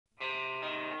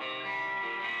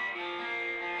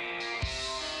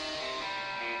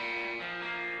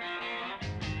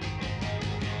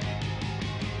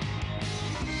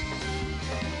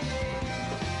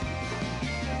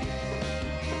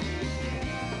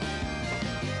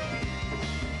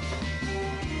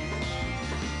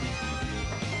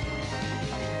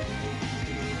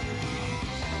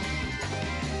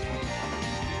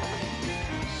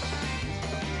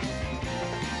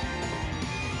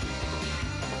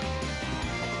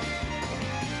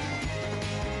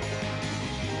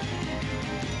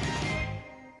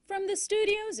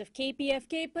studios of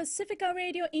KPFK Pacifica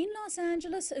Radio in Los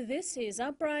Angeles, this is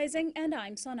Uprising, and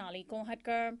I'm Sonali.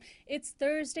 It's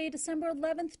Thursday, December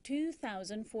 11th,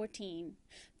 2014.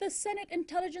 The Senate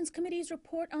Intelligence Committee's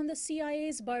report on the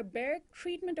CIA's barbaric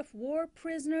treatment of war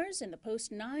prisoners in the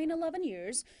post-9/11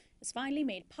 years is finally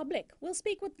made public. We'll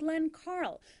speak with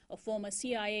Carle, a former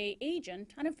CIA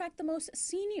agent and in fact the most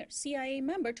senior CIA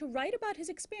member to write about his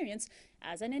experience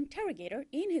as an interrogator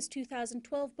in his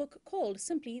 2012 book called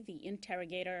simply The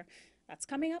Interrogator. That's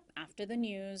coming up after the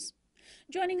news.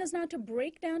 Joining us now to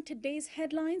break down today's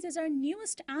headlines is our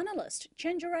newest analyst,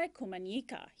 Chenjerai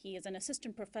Kumanyika. He is an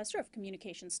assistant professor of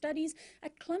communication studies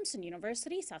at Clemson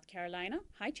University, South Carolina.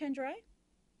 Hi, Chenjerai.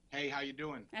 Hey, how you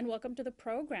doing? And welcome to the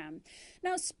program.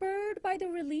 Now, spurred by the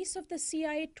release of the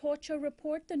CIA torture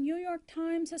report, the New York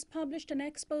Times has published an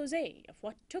expose of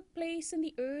what took place in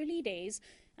the early days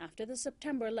after the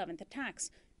September 11th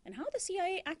attacks and how the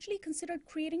CIA actually considered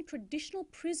creating traditional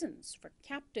prisons for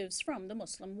captives from the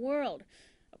Muslim world.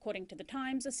 According to the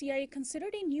Times, the CIA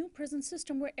considered a new prison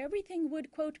system where everything would,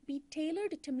 quote, be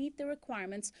tailored to meet the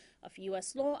requirements of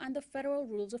U.S. law and the federal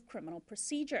rules of criminal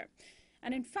procedure.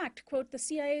 And in fact, quote, the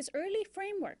CIA's early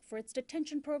framework for its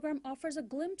detention program offers a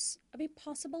glimpse of a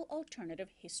possible alternative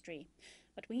history.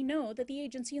 But we know that the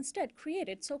agency instead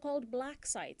created so-called black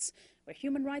sites, where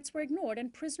human rights were ignored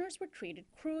and prisoners were treated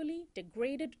cruelly,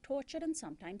 degraded, tortured, and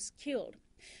sometimes killed.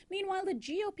 Meanwhile, the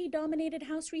GOP-dominated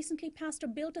House recently passed a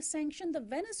bill to sanction the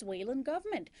Venezuelan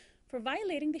government for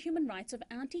violating the human rights of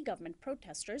anti-government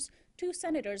protesters. Two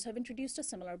senators have introduced a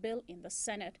similar bill in the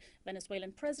Senate.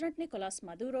 Venezuelan President Nicolas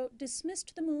Maduro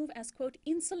dismissed the move as, quote,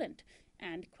 insolent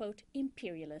and, quote,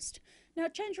 imperialist. Now,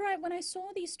 Chenjerai, when I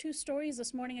saw these two stories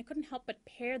this morning, I couldn't help but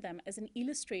pair them as an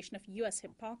illustration of U.S.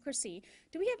 hypocrisy.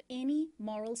 Do we have any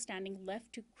moral standing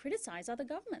left to criticize other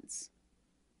governments?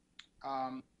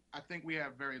 I think we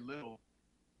have very little.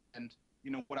 And,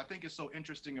 you know, what I think is so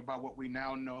interesting about what we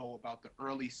now know about the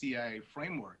early CIA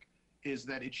framework is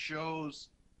that it shows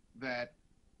that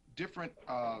different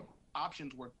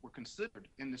options were considered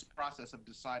in this process of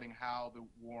deciding how the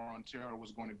war on terror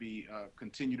was going to be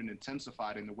continued and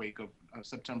intensified in the wake of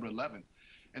September 11th.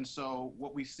 And so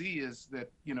what we see is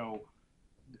that, you know,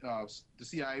 the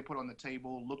CIA put on the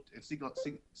table,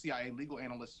 CIA legal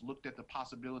analysts looked at the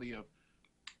possibility of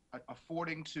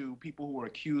affording to people who were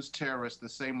accused terrorists the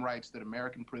same rights that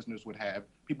American prisoners would have.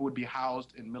 People would be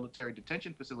housed in military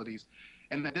detention facilities,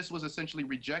 and that this was essentially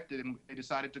rejected, and they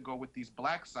decided to go with these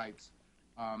black sites.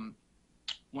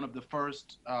 One of the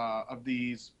first of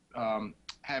these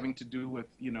having to do with,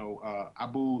 you know,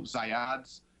 Abu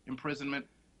Zayd's imprisonment,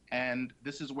 and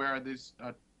this is where this,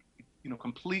 you know,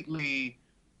 completely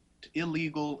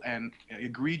illegal and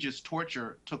egregious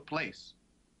torture took place.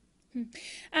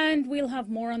 And we'll have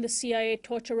more on the CIA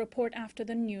torture report after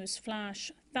the news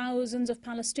flash. Thousands of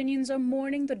Palestinians are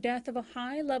mourning the death of a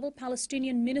high-level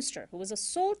Palestinian minister who was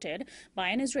assaulted by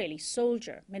an Israeli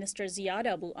soldier. Minister Ziad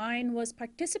Abu Ain was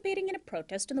participating in a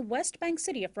protest in the West Bank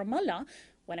city of Ramallah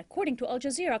when, according to Al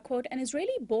Jazeera, quote, an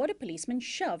Israeli border policeman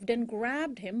shoved and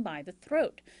grabbed him by the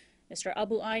throat. Mr.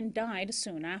 Abu Ain died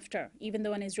soon after, even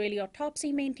though an Israeli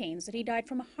autopsy maintains that he died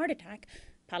from a heart attack.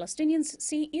 Palestinians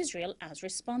see Israel as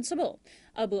responsible.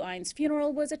 Abu Ain's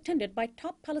funeral was attended by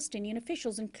top Palestinian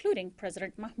officials, including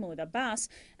President Mahmoud Abbas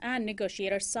and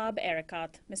negotiator Saeb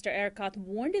Erekat. Mr. Erekat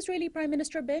warned Israeli Prime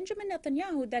Minister Benjamin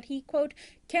Netanyahu that he, quote,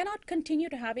 cannot continue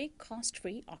to have a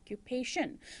cost-free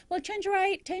occupation. Well,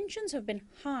 Chenjerai, tensions have been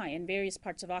high in various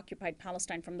parts of occupied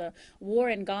Palestine, from the war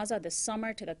in Gaza this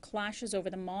summer to the clashes over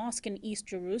the mosque in East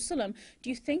Jerusalem. Do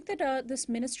you think that this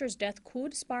minister's death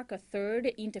could spark a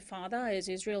third intifada, as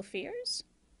Israel fears?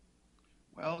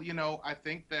 Well, you know, I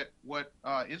think that what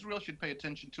Israel should pay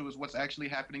attention to is what's actually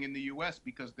happening in the U.S.,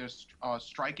 because there's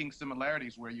striking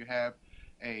similarities where you have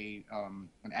an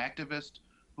activist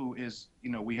who is, you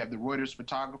know, we have the Reuters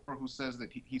photographer who says that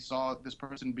he saw this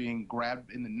person being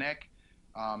grabbed in the neck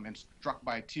and struck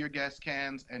by tear gas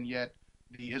cans, and yet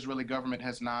the Israeli government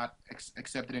has not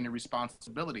accepted any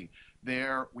responsibility.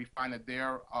 There, we find that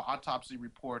their autopsy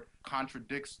report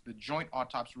contradicts the joint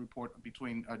autopsy report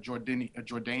between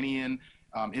Jordanian,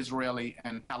 Israeli,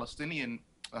 and Palestinian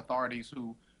authorities,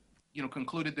 who, you know,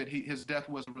 concluded that his death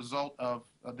was a result of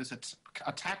this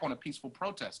attack on a peaceful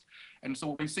protest. And so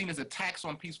what we've seen is attacks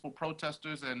on peaceful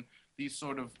protesters, and these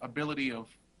sort of ability of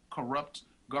corrupt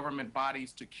government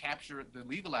bodies to capture the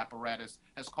legal apparatus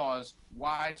has caused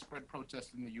widespread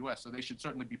protests in the U.S., so they should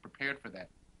certainly be prepared for that.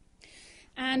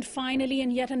 And finally,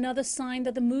 and yet another sign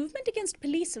that the movement against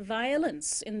police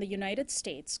violence in the United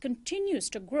States continues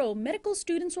to grow, medical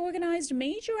students organized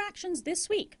major actions this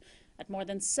week at more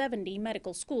than 70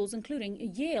 medical schools, including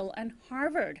Yale and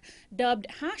Harvard. Dubbed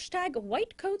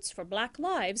 #WhiteCoats for Black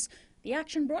Lives, the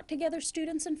action brought together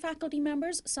students and faculty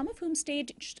members, some of whom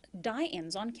staged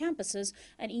die-ins on campuses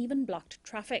and even blocked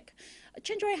traffic.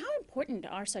 Chenjerai, how important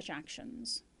are such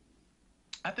actions?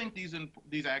 I think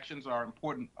these actions are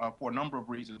important for a number of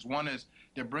reasons. One is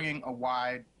they're bringing a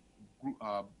wide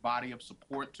body of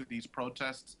support to these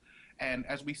protests. And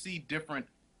as we see different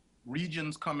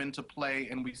regions come into play,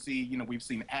 and we see, we've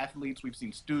seen athletes, we've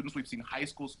seen students, we've seen high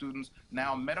school students,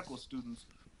 now medical students,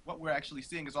 what we're actually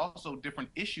seeing is also different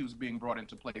issues being brought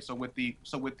into play. So with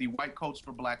the White Coats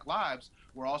for Black Lives,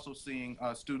 we're also seeing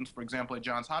students, for example, at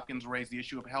Johns Hopkins raise the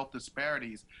issue of health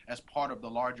disparities as part of the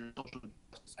larger social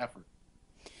justice effort.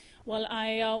 Well,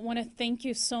 I want to thank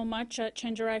you so much,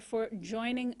 Chenjerai, for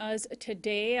joining us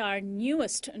today. Our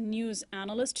newest news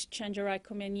analyst, Chenjerai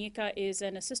Kumanyika, is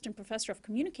an assistant professor of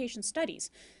communication studies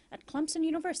at Clemson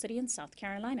University in South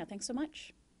Carolina. Thanks so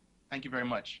much. Thank you very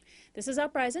much. This is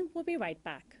Uprising. We'll be right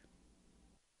back.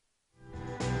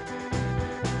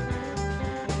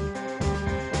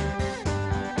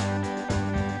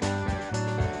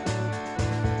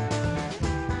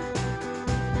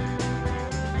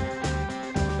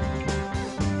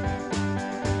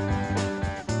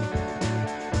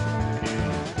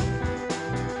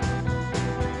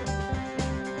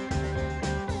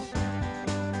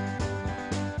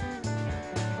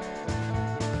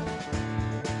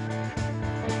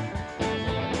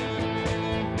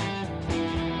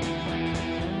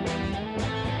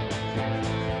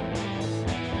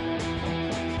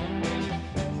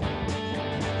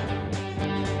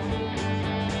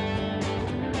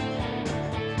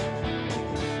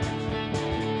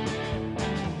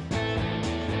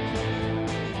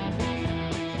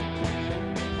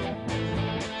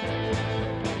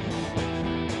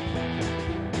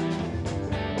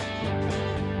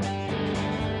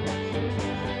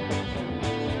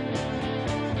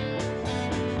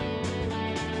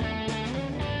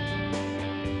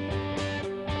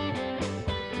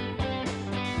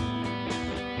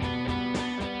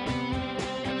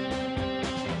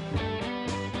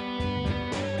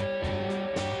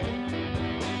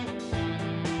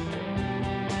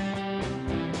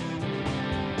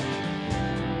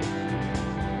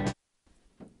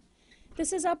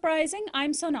 This is Uprising.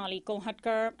 I'm Sonali.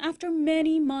 After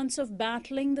many months of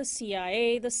battling the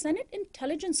CIA, the Senate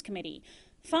Intelligence Committee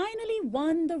finally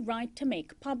won the right to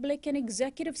make public an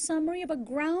executive summary of a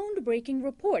groundbreaking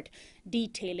report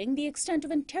detailing the extent of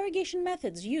interrogation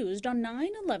methods used on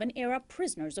 9/11-era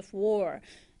prisoners of war.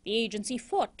 The agency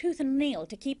fought tooth and nail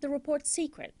to keep the report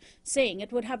secret, saying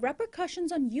it would have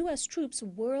repercussions on U.S. troops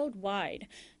worldwide.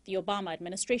 The Obama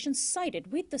administration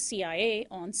sided with the CIA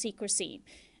on secrecy.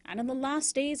 And in the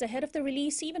last days ahead of the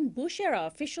release, even Bush-era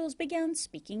officials began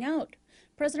speaking out.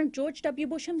 President George W.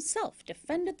 Bush himself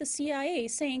defended the CIA,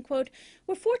 saying, quote,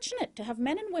 "We're fortunate to have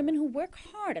men and women who work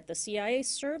hard at the CIA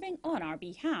serving on our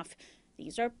behalf.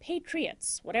 These are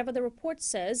patriots. Whatever the report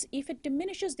says, if it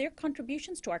diminishes their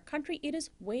contributions to our country, it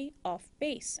is way off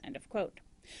base," end of quote.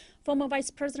 Former Vice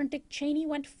President Dick Cheney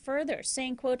went further,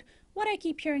 saying, quote, "What I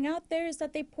keep hearing out there is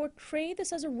that they portray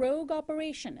this as a rogue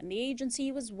operation and the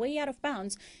agency was way out of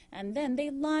bounds, and then they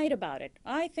lied about it.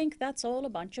 I think that's all a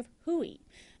bunch of hooey."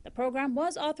 The program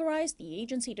was authorized. The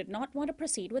agency did not want to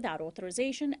proceed without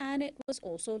authorization, and it was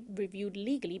also reviewed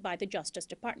legally by the Justice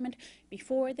Department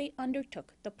before they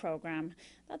undertook the program.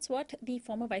 That's what the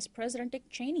former Vice President Dick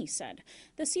Cheney said.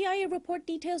 The CIA report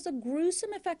details the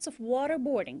gruesome effects of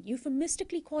waterboarding,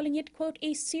 euphemistically calling it, quote,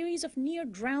 "a series of near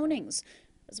drownings,"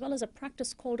 as well as a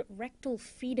practice called rectal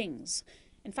feedings.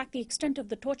 In fact, the extent of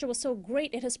the torture was so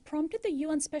great it has prompted the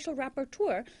UN Special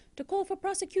Rapporteur to call for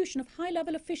prosecution of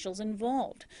high-level officials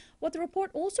involved. What the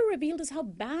report also revealed is how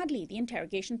badly the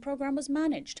interrogation program was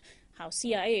managed, how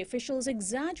CIA officials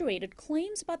exaggerated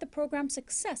claims about the program's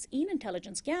success in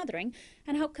intelligence gathering,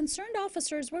 and how concerned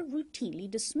officers were routinely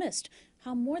dismissed,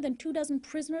 how more than 24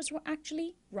 prisoners were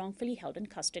actually wrongfully held in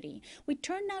custody. We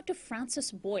turn now to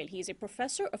Francis Boyle. He is a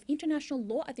professor of international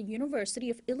law at the University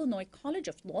of Illinois College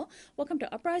of Law. Welcome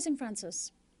to Uprising,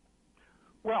 Francis.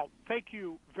 Well, thank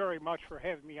you very much for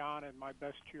having me on, and my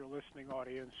best to your listening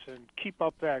audience. And keep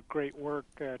up that great work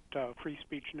at Free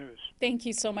Speech News. Thank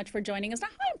you so much for joining us. Now,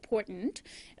 how important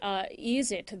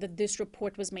is it that this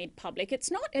report was made public? It's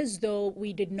not as though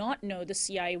we did not know the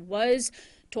CIA was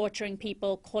torturing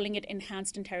people, calling it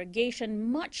enhanced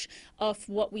interrogation. Much of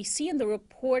what we see in the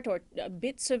report, or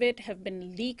bits of it, have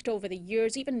been leaked over the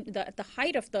years. Even at the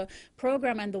height of the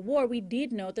program and the war, we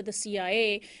did know that the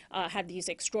CIA had these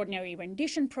extraordinary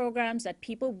rendition programs, that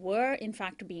people were, in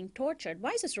fact, being tortured.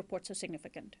 Why is this report so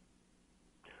significant?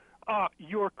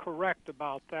 You're correct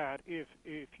about that.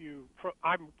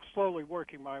 I'm slowly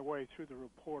working my way through the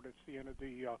report. It's the end of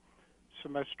the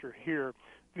semester here.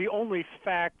 The only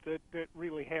fact that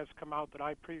really has come out that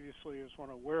I previously was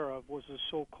unaware of was the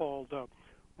so-called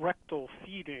rectal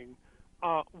feeding,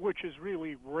 which is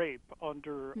really rape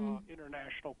under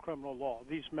international criminal law.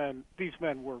 These men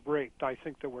were raped. I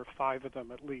think there were 5 of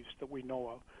them at least that we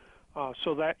know of.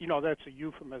 So that that's a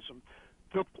euphemism.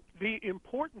 The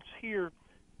importance here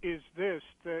is this,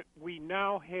 that we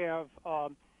now have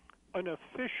an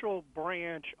official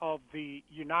branch of the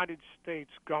United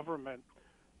States government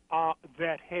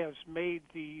that has made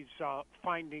these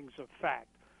findings of fact.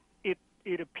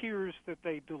 It appears that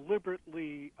they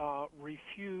deliberately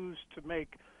refuse to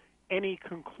make any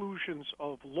conclusions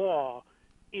of law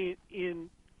in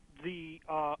the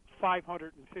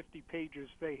 550 pages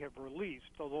they have released,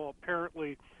 although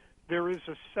apparently there is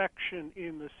a section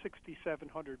in the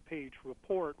 6,700-page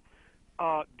report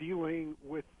dealing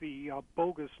with the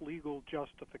bogus legal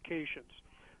justifications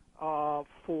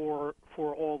for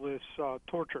all this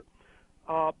torture.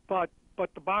 But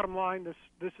the bottom line,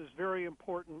 this is very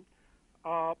important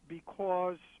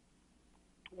because,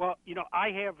 well,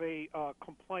 I have a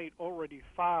complaint already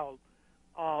filed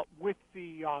with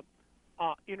the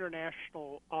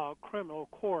International Criminal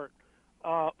Court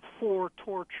for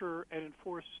torture and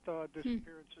enforced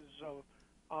disappearances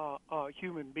of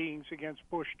human beings against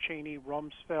Bush, Cheney,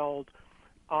 Rumsfeld,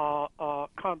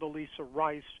 Condoleezza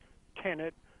Rice,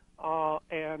 Tenet,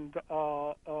 and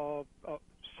so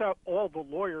all the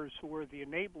lawyers who were the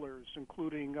enablers,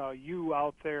 including you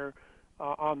out there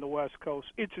on the West Coast.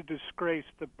 It's a disgrace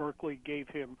that Berkeley gave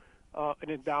him an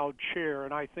endowed chair,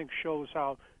 and I think shows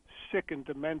how sick and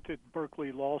demented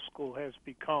Berkeley Law School has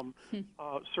become,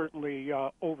 certainly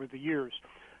over the years.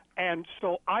 And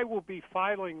so I will be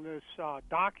filing this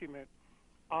document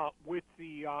with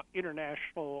the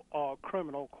International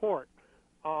Criminal Court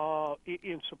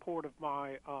in support of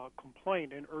my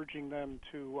complaint and urging them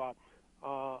to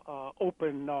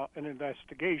open an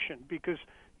investigation. Because,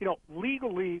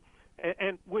 legally,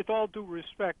 and with all due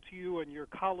respect to you and your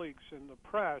colleagues in the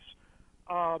press,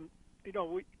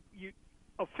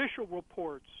 official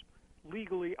reports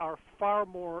legally are far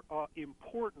more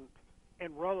important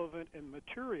and relevant and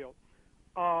material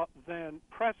than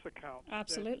press accounts.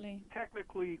 Absolutely. That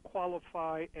technically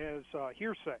qualify as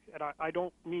hearsay. And I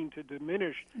don't mean to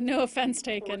diminish. No offense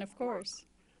taken, of course.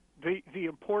 The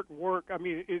important work, I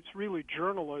mean, it's really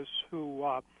journalists who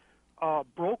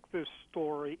broke this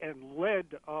story and led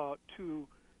to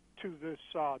this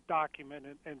document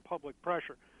and public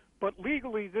pressure. But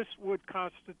legally, this would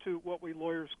constitute what we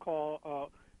lawyers call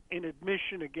an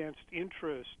admission against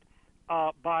interest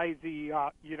by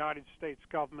the United States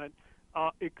government.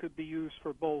 It could be used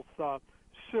for both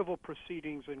civil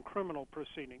proceedings and criminal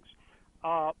proceedings.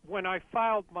 When I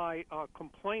filed my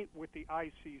complaint with the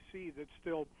ICC that's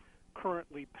still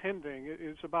currently pending,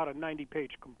 it's about a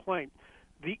 90-page complaint.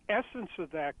 The essence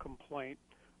of that complaint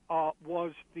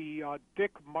was the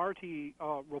Dick Marty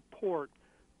reports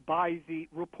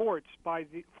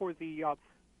for the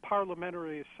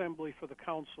Parliamentary Assembly for the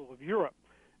Council of Europe.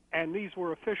 And these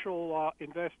were official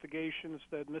investigations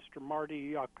that Mr.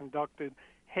 Marty conducted,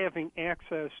 having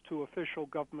access to official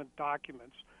government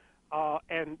documents.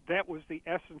 And that was the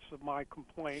essence of my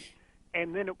complaint.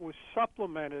 And then it was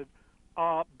supplemented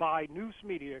by news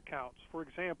media accounts. For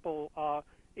example,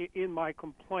 in my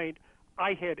complaint,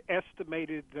 I had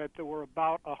estimated that there were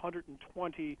about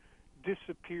 120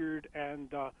 disappeared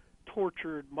and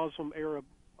tortured Muslim Arab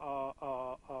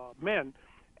men.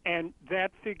 And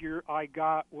that figure I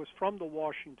got was from the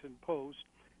Washington Post,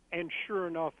 and sure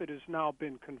enough, it has now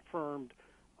been confirmed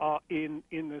in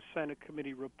the Senate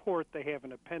committee report. They have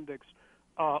an appendix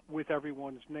with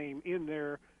everyone's name in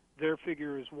there. Their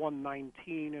figure is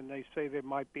 119, and they say there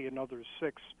might be another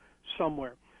 6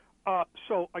 somewhere.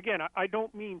 So again, I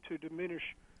don't mean to diminish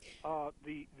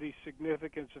the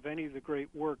significance of any of the great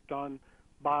work done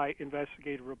by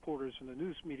investigative reporters in the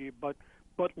news media, but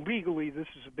legally, this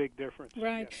is a big difference.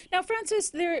 Right. Yes. Now, Francis,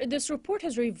 this report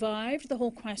has revived the whole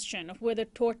question of whether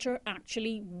torture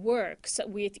actually works,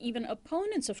 with even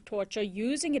opponents of torture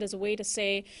using it as a way to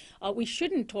say we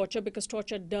shouldn't torture because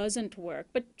torture doesn't work.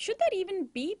 But should that even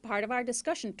be part of our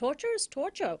discussion? Torture is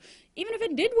torture. Even if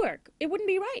it did work, it wouldn't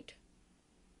be right.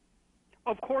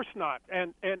 Of course not.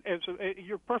 And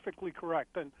you're perfectly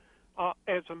correct. And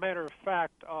as a matter of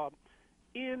fact,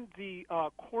 in the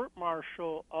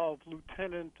court-martial of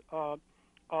Lieutenant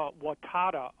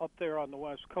Watada up there on the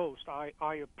West Coast,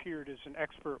 I appeared as an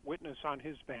expert witness on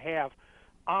his behalf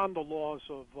on the laws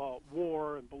of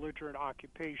war and belligerent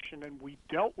occupation, and we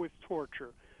dealt with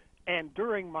torture And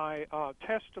during my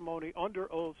testimony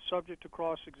under oath, subject to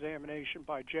cross-examination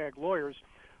by JAG lawyers,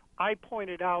 I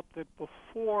pointed out that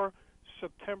before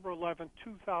September 11,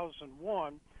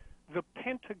 2001, the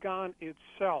Pentagon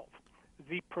itself,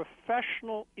 the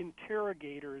professional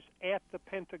interrogators at the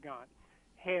Pentagon,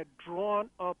 had drawn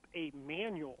up a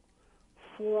manual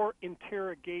for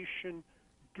interrogation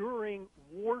during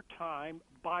wartime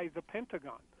by the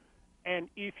Pentagon. And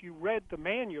if you read the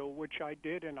manual, which I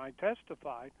did and I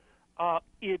testified,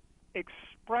 it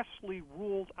expressly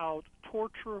ruled out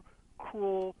torture,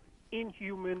 cruel,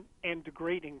 inhuman, and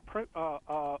degrading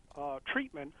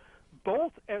treatment,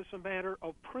 both as a matter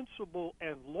of principle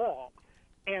and law,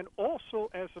 and also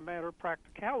as a matter of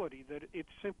practicality, that it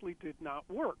simply did not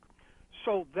work.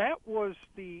 So that was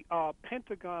the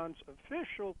Pentagon's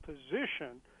official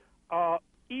position,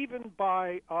 even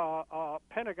by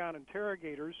Pentagon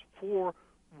interrogators, for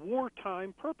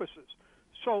wartime purposes.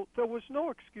 So there was no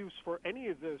excuse for any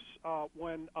of this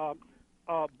when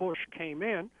Bush came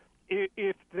in.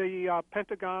 If the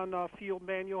Pentagon field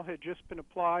manual had just been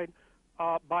applied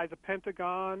by the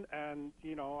Pentagon, and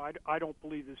I don't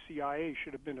believe the CIA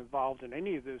should have been involved in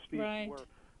any of this. These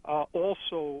were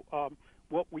also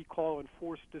what we call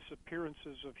enforced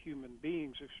disappearances of human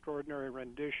beings, extraordinary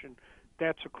rendition.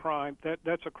 That's a crime.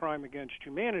 That's a crime against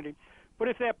humanity. But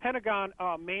if that Pentagon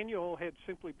manual had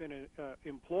simply been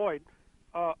employed,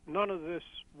 none of this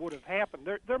would have happened.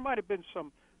 There might have been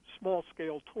some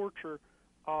small-scale torture.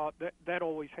 That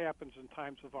always happens in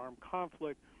times of armed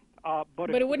conflict. But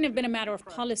it wouldn't have been a matter of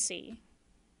policy.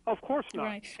 Of course not.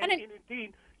 Right. And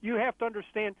indeed, you have to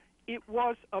understand, it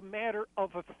was a matter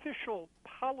of official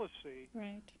policy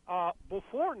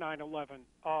before 9/11,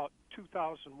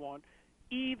 2001,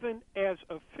 even as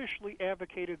officially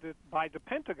advocated by the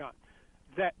Pentagon,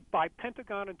 that by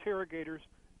Pentagon interrogators,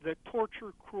 that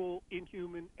torture, cruel,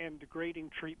 inhuman, and degrading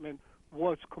treatment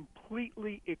was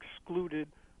completely excluded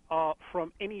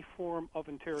from any form of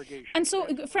interrogation. And so,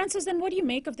 Francis, then what do you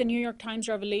make of the New York Times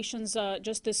revelations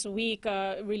just this week,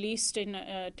 released in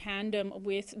tandem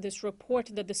with this report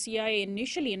that the CIA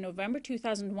initially in November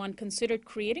 2001 considered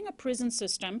creating a prison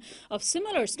system of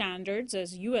similar standards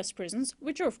as U.S. prisons,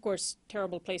 which are, of course,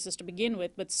 terrible places to begin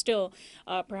with, but still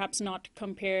perhaps not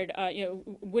compared,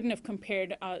 wouldn't have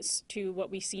compared us to what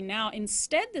we see now.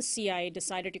 Instead, the CIA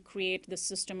decided to create the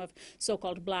system of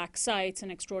so-called black sites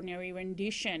and extraordinary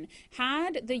rendition.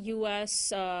 Had the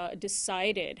U.S.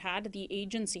 decided, had the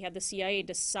CIA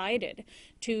decided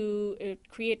to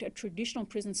create a traditional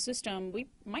prison system, we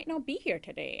might not be here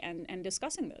today and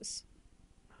discussing this.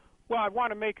 Well, I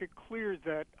want to make it clear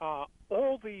that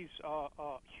all these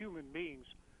human beings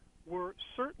were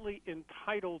certainly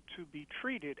entitled to be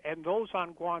treated, and those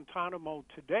on Guantanamo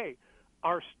today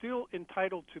are still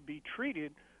entitled to be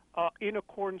treated in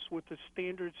accordance with the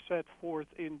standards set forth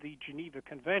in the Geneva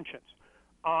Conventions.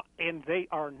 And they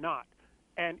are not.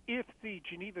 And if the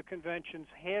Geneva Conventions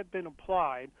had been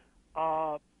applied,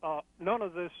 none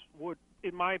of this would,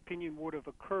 in my opinion, would have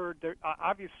occurred. There,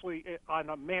 obviously, on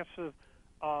a massive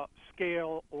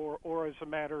scale or as a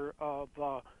matter of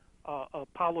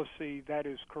policy, that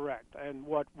is correct. And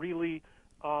what really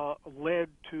led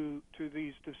to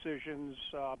these decisions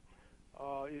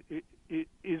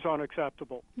is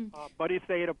unacceptable. But if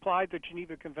they had applied the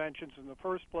Geneva Conventions in the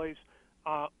first place,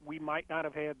 we might not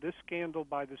have had this scandal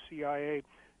by the CIA,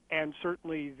 and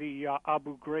certainly the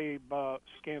Abu Ghraib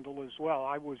scandal as well.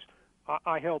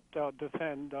 I helped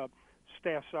defend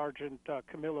Staff Sergeant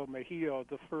Camilo Mejia,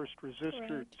 the first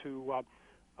resistor to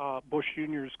Bush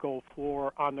Jr.'s Gulf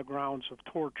War, on the grounds of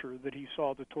torture, that he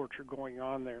saw the torture going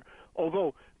on there.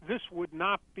 Although this would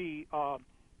not be,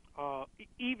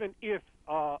 even if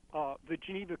the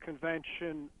Geneva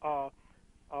Convention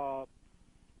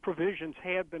provisions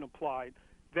had been applied,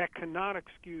 that cannot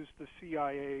excuse the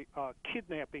CIA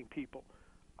kidnapping people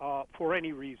for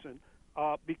any reason,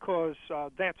 because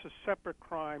that's a separate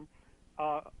crime,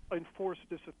 enforced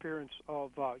disappearance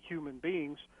of human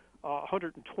beings,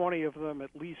 120 of them at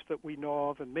least that we know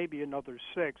of, and maybe another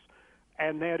 6,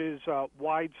 and that is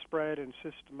widespread and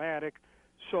systematic.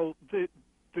 So the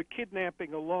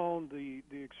kidnapping alone,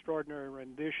 the extraordinary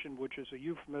rendition, which is a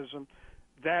euphemism,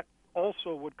 that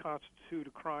also would constitute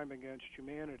a crime against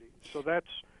humanity. So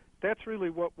that's really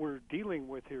what we're dealing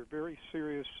with here, very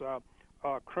serious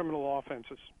criminal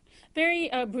offenses. Very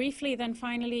briefly, then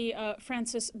finally,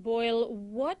 Francis Boyle,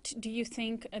 what do you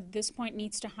think at this point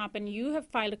needs to happen? You have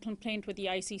filed a complaint with the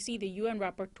ICC. The UN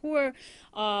rapporteur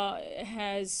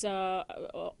has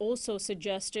also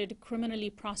suggested criminally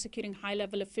prosecuting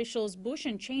high-level officials. Bush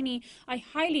and Cheney, I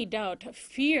highly doubt,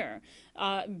 fear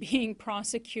being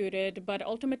prosecuted, but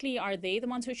ultimately, are they the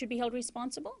ones who should be held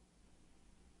responsible?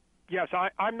 Yes,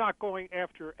 I'm not going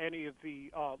after any of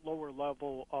the lower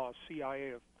level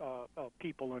CIA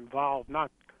people involved.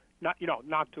 Not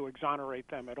to exonerate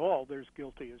them at all. They're as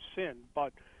guilty as sin.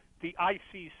 But the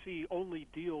ICC only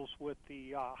deals with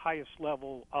the highest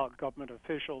level government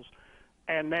officials,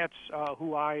 and that's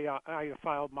who I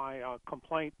filed my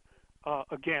complaint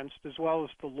against, as well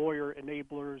as the lawyer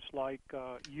enablers like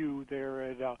you there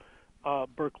at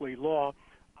Berkeley Law.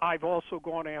 I've also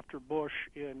gone after Bush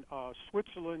in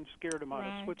Switzerland, scared him out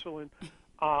of Switzerland.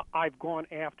 I've gone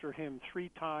after him 3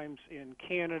 times in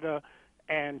Canada,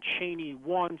 and Cheney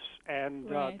once, and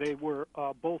they were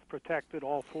both protected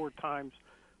all 4 times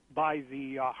by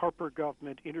the Harper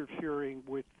government interfering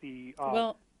with the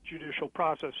judicial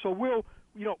process. So we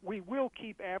will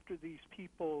keep after these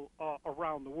people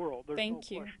around the world. There's no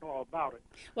question all about it.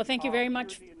 Well, thank you very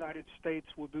much. Here in the United States,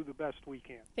 we'll do the best we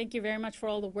can. Thank you very much for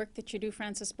all the work that you do,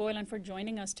 Francis Boyle, and for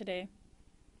joining us today.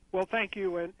 Well, thank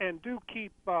you, and do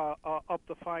keep up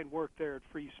the fine work there at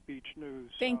Free Speech News.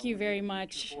 Thank you very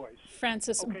much.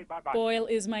 Francis bye-bye. Boyle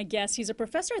is my guest. He's a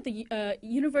professor at the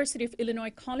University of Illinois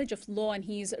College of Law, and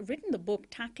he's written the book,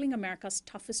 Tackling America's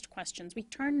Toughest Questions. We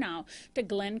turn now to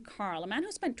Glenn Carle, a man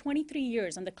who spent 23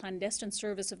 years on the clandestine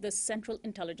service of the Central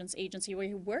Intelligence Agency, where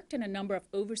he worked in a number of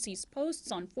overseas posts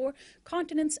on 4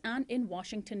 continents and in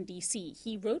Washington, D.C.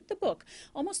 He wrote the book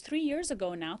almost 3 years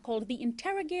ago now, called The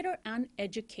Interrogator and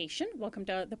Education. Welcome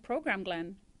to the program,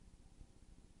 Glenn.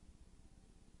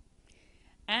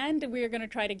 And we're going to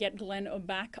try to get Glenn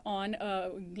on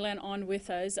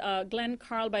with us. Glenn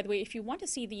Carle, by the way, if you want to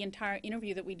see the entire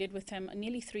interview that we did with him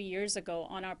nearly 3 years ago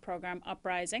on our program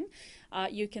Uprising,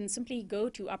 you can simply go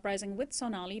to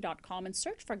uprisingwithsonali.com and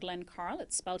search for Glenn Carle.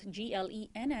 It's spelled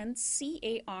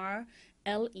GLENNCARLE.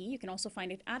 You can also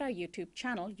find it at our YouTube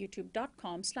channel,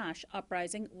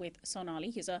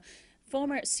 youtube.com/uprisingwithsonali. He's a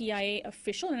former CIA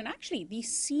official, and actually the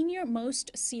senior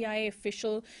most CIA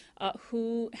official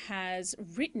who has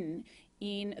written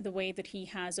in the way that he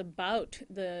has about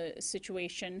the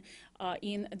situation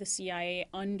in the CIA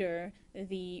under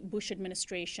the Bush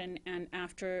administration and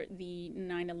after the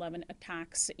 9/11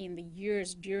 attacks in the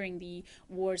years during the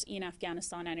wars in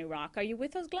Afghanistan and Iraq. Are you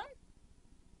with us, Glenn?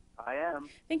 I am.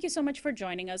 Thank you so much for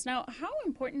joining us. Now, how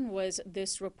important was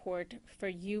this report for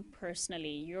you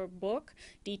personally? Your book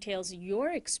details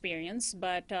your experience,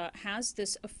 but has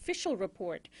this official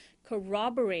report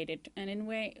corroborated and in a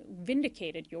way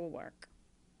vindicated your work?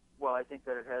 Well, I think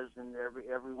that it has in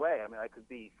every way. I mean, I could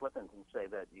be flippant and say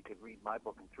that you could read my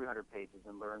book in 300 pages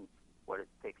and learn what it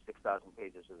takes 6,000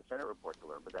 pages of the Senate report to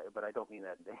learn, but I don't mean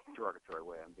that in a derogatory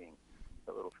way. I'm being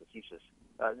a little facetious.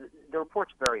 The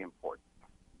report's very important.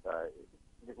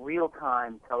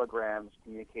 Real-time telegrams,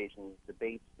 communications,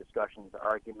 debates, discussions,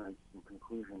 arguments, and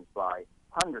conclusions by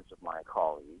hundreds of my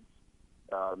colleagues,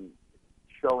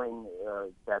 showing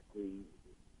that the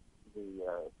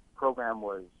program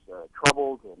was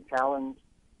troubled and challenged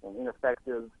and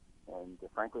ineffective and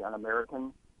frankly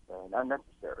un-American and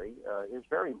unnecessary is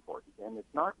very important. And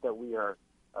it's not that we are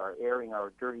airing our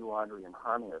dirty laundry and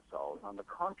harming ourselves. On the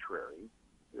contrary,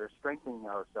 we are strengthening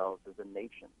ourselves as a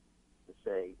nation to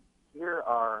say, here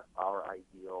are our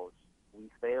ideals. We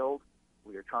failed.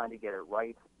 We are trying to get it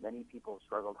right. Many people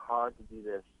struggled hard to do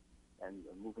this, and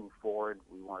moving forward,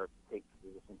 we want to take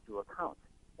this into account.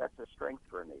 That's a strength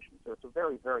for a nation. So it's a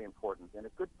very, very important and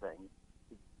a good thing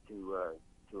to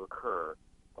occur,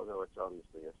 although it's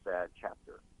obviously a sad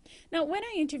chapter. Now, when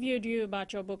I interviewed you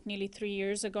about your book nearly 3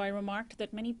 years ago, I remarked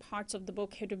that many parts of the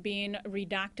book had been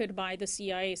redacted by the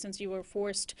CIA since you were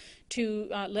forced to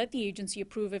let the agency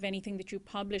approve of anything that you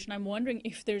published. And I'm wondering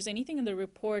if there's anything in the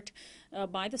report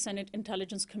by the Senate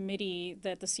Intelligence Committee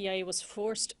that the CIA was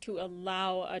forced to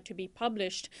allow to be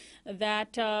published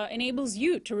that enables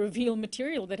you to reveal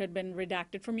material that had been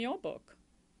redacted from your book.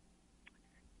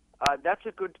 That's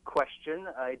a good question.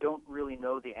 I don't really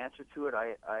know the answer to it.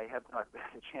 I have not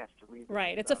had a chance to read it.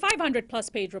 Right. It's a 500-plus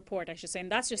page report, I should say,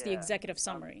 and that's just the executive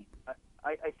summary.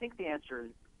 I think the answer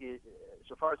is,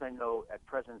 so far as I know at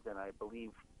present, and I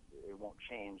believe it won't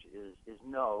change, is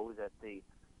no, that the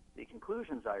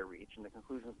conclusions I reach and the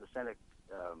conclusions the Senate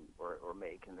or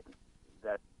make, and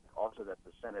that also that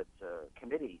the Senate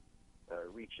committee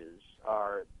reaches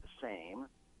are the same.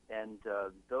 And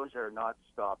those are not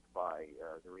stopped by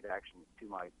the redactions to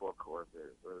my book or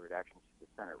the redactions to the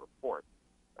Senate report.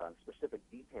 Specific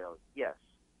details, yes,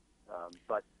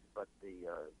 but the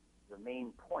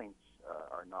main points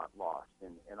are not lost.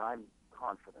 And I'm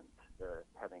confident,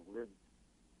 having lived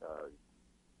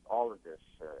all of this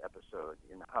episode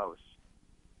in the House,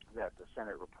 that the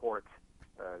Senate report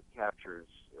captures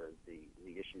the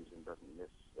issues and doesn't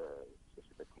miss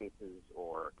specific cases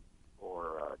or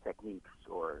techniques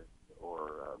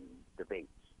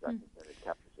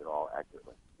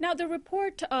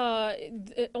report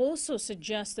also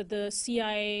suggests that the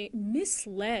CIA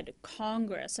misled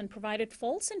Congress and provided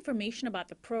false information about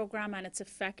the program and its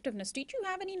effectiveness. Did you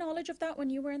have any knowledge of that when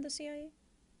you were in the CIA?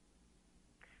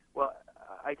 Well,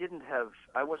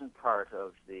 I wasn't part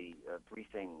of the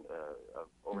briefing of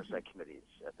oversight committees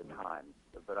at the time,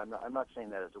 but I'm not saying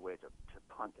that as a way to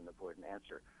punt and avoid an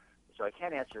answer. So I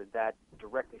can't answer that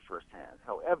directly firsthand.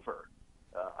 However,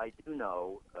 I do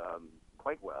know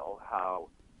quite well how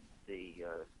the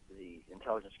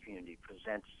intelligence community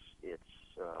presents its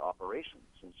operations.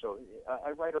 And so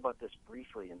I write about this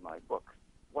briefly in my book.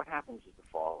 What happens is the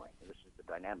following, and this is the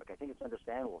dynamic. I think it's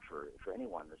understandable for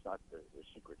anyone. It's not the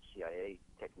secret CIA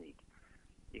technique.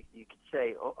 You could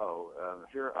say,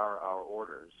 here are our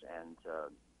orders, and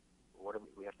what do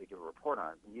we have to give a report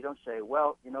on? And you don't say,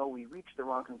 well, we reached the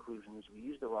wrong conclusions, we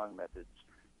used the wrong methods,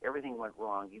 everything went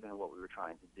wrong, even what we were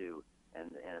trying to do,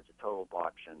 and it's a total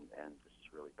botch, and this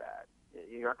is really bad.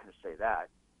 You're not going to say that.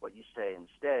 What you say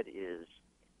instead is,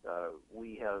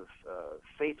 we have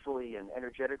faithfully and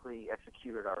energetically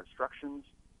executed our instructions.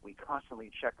 We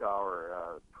constantly check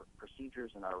our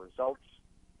procedures and our results.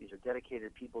 These are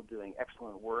dedicated people doing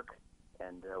excellent work,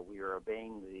 and we are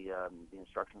obeying the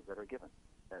instructions that are given.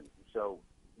 And so,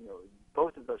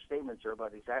 both of those statements are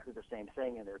about exactly the same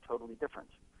thing, and they're totally different.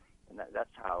 And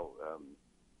that's how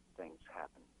things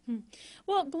happen.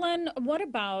 Well, Glenn, what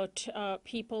about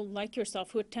people like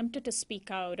yourself who attempted to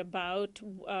speak out about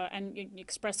and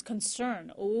express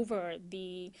concern over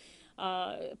the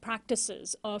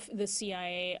practices of the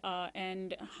CIA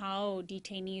and how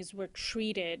detainees were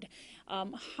treated?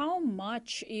 How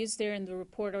much is there in the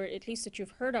report, or at least that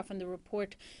you've heard of in the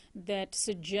report, that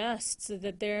suggests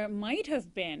that there might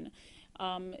have been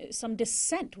some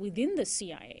dissent within the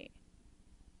CIA?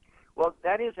 Well,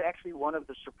 that is actually one of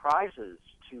the surprises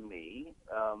to me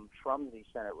from the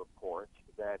Senate report,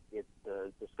 that it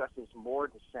discusses more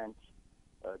dissent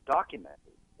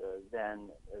documented than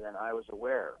I was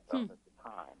aware of at the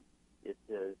time.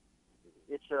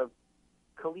 It's a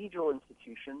collegial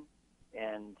institution,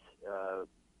 and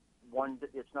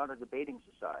it's not a debating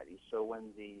society. So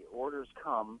when the orders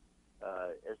come,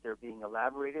 as they're being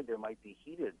elaborated, there might be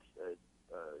heated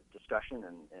discussion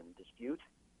and dispute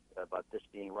about this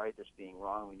being right, this being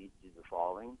wrong. We need to do the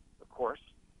following, of course.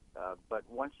 But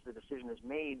once the decision is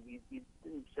made, you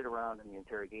didn't sit around in the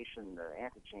interrogation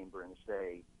antechamber and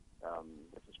say,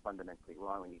 this is fundamentally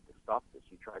wrong, we need to stop this.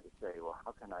 You tried to say, well,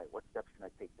 what steps can I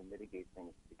take to mitigate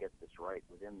things to get this right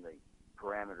within the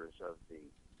parameters of the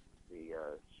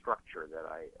structure that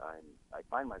I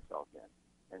find myself in.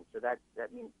 And so that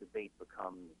means debate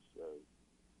becomes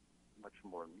much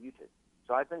more muted.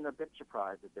 So I've been a bit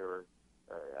surprised that there were,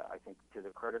 I think, to the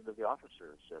credit of the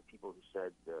officers, people who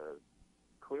said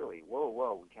clearly,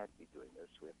 whoa, we can't be doing this,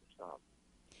 we have to stop.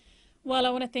 Well, I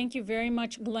want to thank you very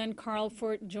much, Glenn Carle,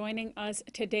 for joining us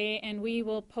today, and we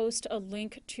will post a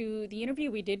link to the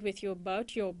interview we did with you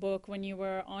about your book when you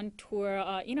were on tour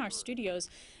in our studios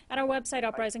at our website,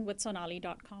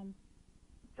 uprisingwithsonali.com.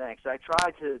 Thanks. I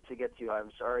tried to get to you. I'm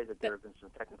sorry that there have been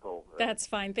some technical... That's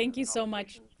fine. Thank you so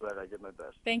much. But I did my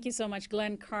best. Thank you so much.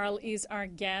 Glenn Carle is our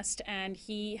guest, and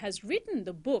he has written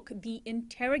the book, The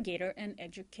Interrogator and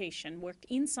Education, worked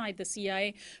inside the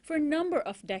CIA for a number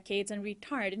of decades and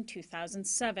retired in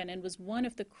 2007, and was one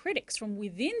of the critics from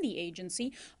within the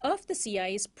agency of the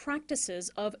CIA's practices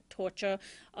of torture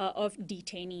of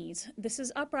detainees. This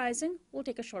is Uprising. We'll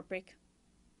take a short break.